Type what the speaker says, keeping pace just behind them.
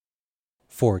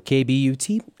For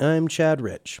KBUT, I'm Chad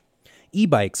Rich.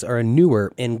 E-bikes are a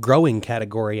newer and growing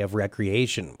category of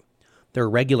recreation. They're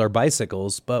regular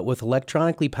bicycles, but with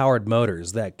electronically powered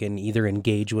motors that can either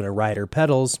engage when a rider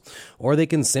pedals, or they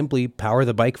can simply power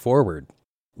the bike forward.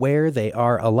 Where they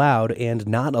are allowed and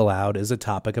not allowed is a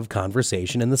topic of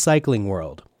conversation in the cycling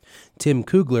world. Tim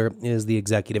Kugler is the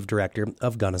executive director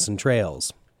of Gunnison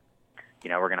Trails.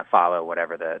 We're going to follow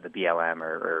whatever the BLM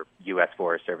or U.S.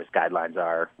 Forest Service guidelines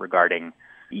are regarding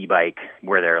e-bike,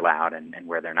 where they're allowed and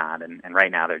where they're not. And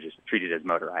right now they're just treated as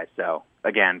motorized. So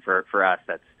again, for us,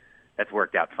 that's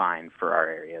worked out fine for our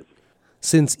areas.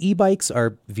 Since e-bikes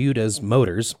are viewed as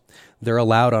motors, they're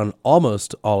allowed on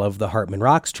almost all of the Hartman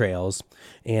Rocks trails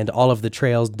and all of the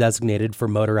trails designated for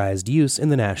motorized use in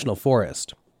the National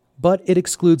Forest. But it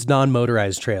excludes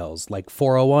non-motorized trails like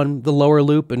 401, the Lower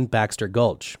Loop, and Baxter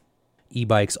Gulch.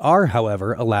 E-bikes are,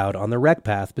 however, allowed on the rec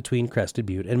path between Crested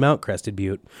Butte and Mount Crested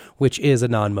Butte, which is a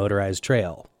non-motorized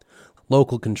trail.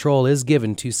 Local control is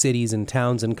given to cities and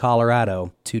towns in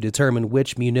Colorado to determine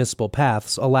which municipal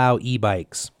paths allow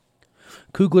e-bikes.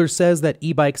 Kugler says that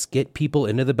e-bikes get people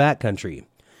into the backcountry,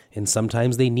 and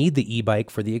sometimes they need the e-bike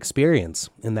for the experience,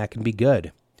 and that can be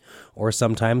good. Or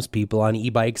sometimes people on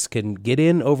e-bikes can get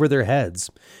in over their heads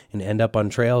and end up on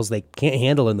trails they can't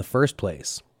handle in the first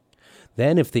place.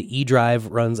 Then, if the e-drive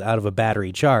runs out of a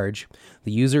battery charge,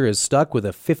 the user is stuck with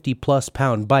a 50-plus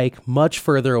pound bike much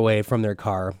further away from their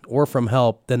car or from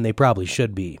help than they probably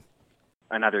should be.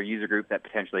 Another user group that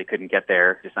potentially couldn't get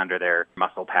there just under their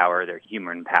muscle power, their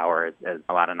human power, as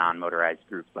a lot of non-motorized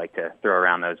groups like to throw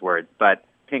around those words. But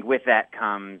I think with that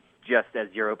comes, just as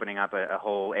you're opening up a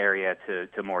whole area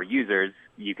to more users,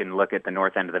 you can look at the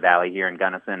north end of the valley here in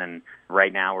Gunnison, and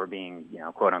right now we're being,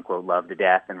 quote-unquote, loved to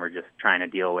death, and we're just trying to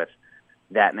deal with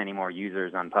that many more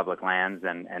users on public lands,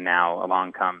 and now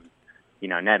along comes,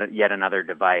 yet another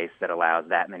device that allows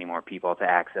that many more people to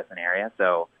access an area.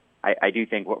 So I do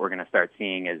think what we're going to start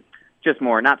seeing is just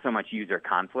more, not so much user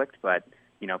conflict, but,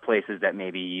 places that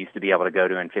maybe you used to be able to go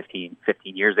to in 15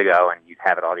 years ago and you'd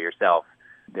have it all to yourself.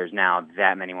 There's now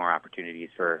that many more opportunities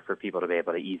for people to be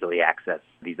able to easily access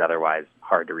these otherwise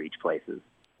hard-to-reach places.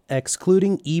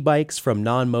 Excluding e-bikes from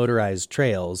non-motorized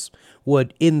trails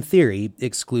would, in theory,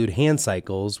 exclude hand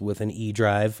cycles with an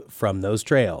e-drive from those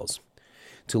trails.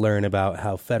 To learn about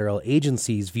how federal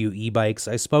agencies view e-bikes,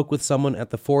 I spoke with someone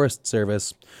at the Forest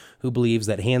Service who believes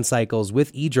that hand cycles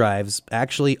with e-drives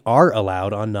actually are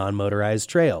allowed on non-motorized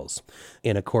trails,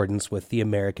 in accordance with the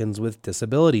Americans with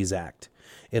Disabilities Act.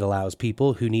 It allows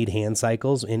people who need hand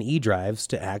cycles and e-drives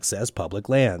to access public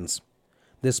lands.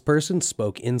 This person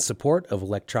spoke in support of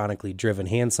electronically driven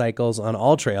hand cycles on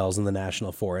all trails in the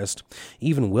National Forest,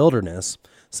 even wilderness,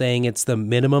 saying it's the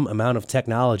minimum amount of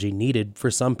technology needed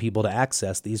for some people to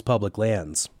access these public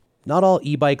lands. Not all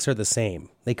e-bikes are the same.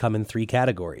 They come in 3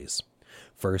 categories.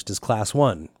 First is Class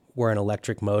 1, where an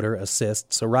electric motor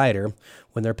assists a rider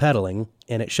when they're pedaling,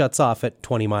 and it shuts off at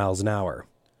 20 miles an hour.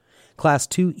 Class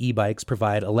 2 e-bikes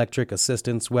provide electric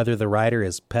assistance whether the rider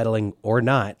is pedaling or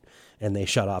not, and they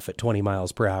shut off at 20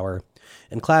 miles per hour.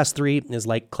 And Class 3 is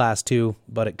like Class 2,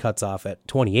 but it cuts off at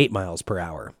 28 miles per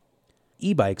hour.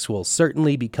 E-bikes will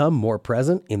certainly become more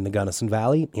present in the Gunnison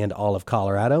Valley and all of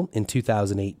Colorado in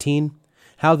 2018.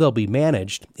 How they'll be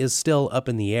managed is still up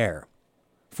in the air.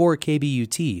 For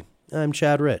KBUT, I'm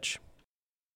Chad Rich.